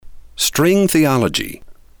String Theology,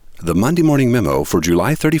 the Monday Morning Memo for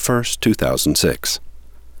July 31st, 2006.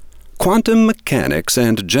 Quantum mechanics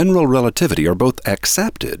and general relativity are both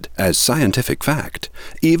accepted as scientific fact,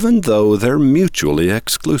 even though they're mutually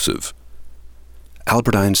exclusive.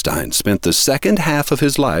 Albert Einstein spent the second half of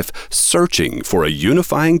his life searching for a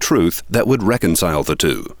unifying truth that would reconcile the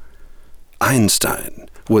two. Einstein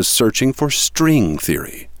was searching for string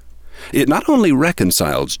theory. It not only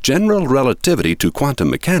reconciles general relativity to quantum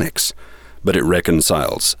mechanics, but it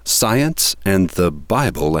reconciles science and the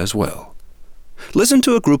Bible as well. Listen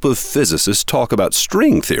to a group of physicists talk about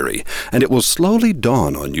string theory, and it will slowly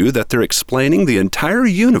dawn on you that they're explaining the entire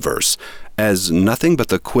universe as nothing but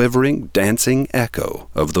the quivering, dancing echo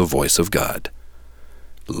of the voice of God.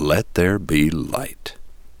 Let there be light.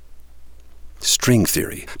 String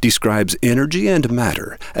theory describes energy and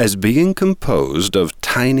matter as being composed of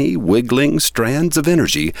tiny, wiggling strands of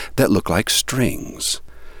energy that look like strings.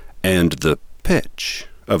 And the pitch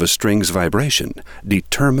of a string's vibration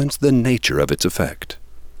determines the nature of its effect.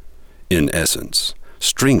 In essence,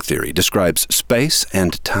 string theory describes space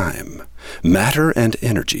and time, matter and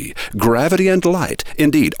energy, gravity and light,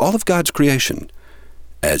 indeed, all of God's creation,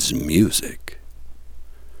 as music.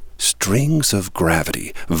 Strings of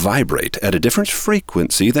gravity vibrate at a different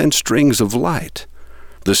frequency than strings of light.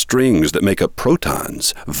 The strings that make up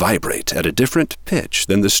protons vibrate at a different pitch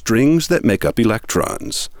than the strings that make up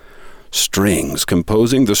electrons. Strings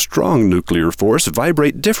composing the strong nuclear force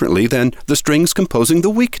vibrate differently than the strings composing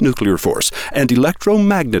the weak nuclear force, and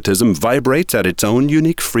electromagnetism vibrates at its own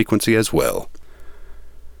unique frequency as well.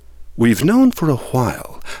 We've known for a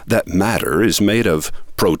while that matter is made of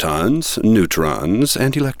protons, neutrons,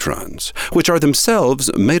 and electrons, which are themselves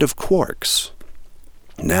made of quarks.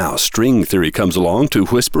 Now string theory comes along to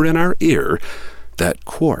whisper in our ear that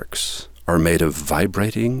quarks are made of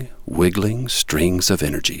vibrating, wiggling strings of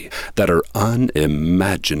energy that are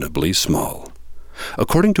unimaginably small.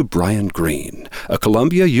 According to Brian Greene, a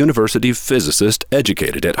Columbia University physicist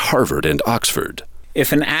educated at Harvard and Oxford,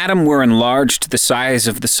 if an atom were enlarged to the size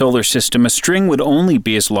of the solar system, a string would only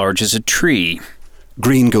be as large as a tree.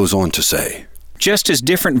 Greene goes on to say, just as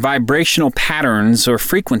different vibrational patterns or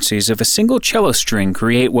frequencies of a single cello string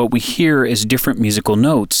create what we hear as different musical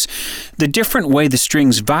notes, the different way the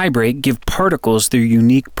strings vibrate give particles their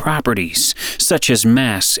unique properties, such as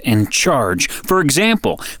mass and charge. For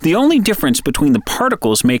example, the only difference between the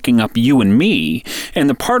particles making up you and me and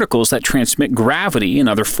the particles that transmit gravity and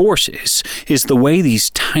other forces is the way these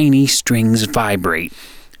tiny strings vibrate.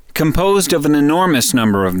 Composed of an enormous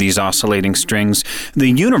number of these oscillating strings, the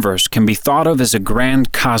universe can be thought of as a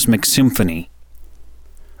grand cosmic symphony.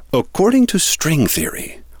 According to string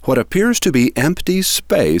theory, what appears to be empty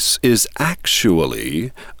space is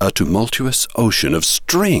actually a tumultuous ocean of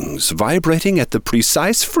strings vibrating at the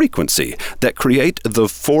precise frequency that create the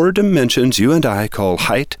four dimensions you and I call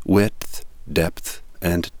height, width, depth,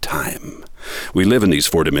 and time. We live in these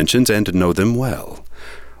four dimensions and know them well.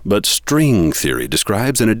 But string theory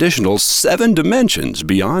describes an additional 7 dimensions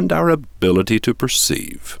beyond our ability to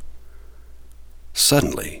perceive.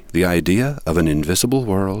 Suddenly, the idea of an invisible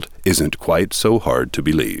world isn't quite so hard to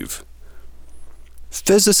believe.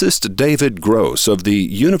 Physicist David Gross of the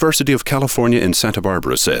University of California in Santa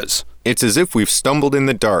Barbara says, it's as if we've stumbled in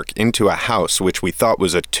the dark into a house which we thought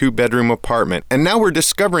was a 2-bedroom apartment, and now we're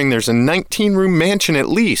discovering there's a 19-room mansion at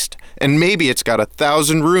least, and maybe it's got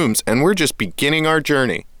 1,000 rooms, and we're just beginning our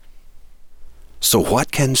journey. So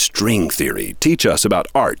what can string theory teach us about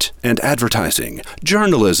art and advertising,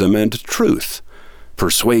 journalism and truth,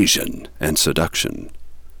 persuasion and seduction?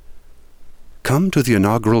 Come to the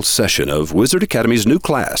inaugural session of Wizard Academy's new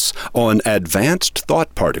class on advanced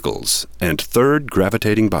thought particles and third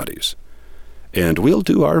gravitating bodies. And we'll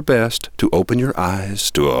do our best to open your eyes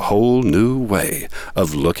to a whole new way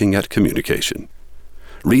of looking at communication.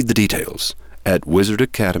 Read the details at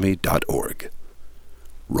wizardacademy.org.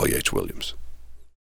 Roy H. Williams.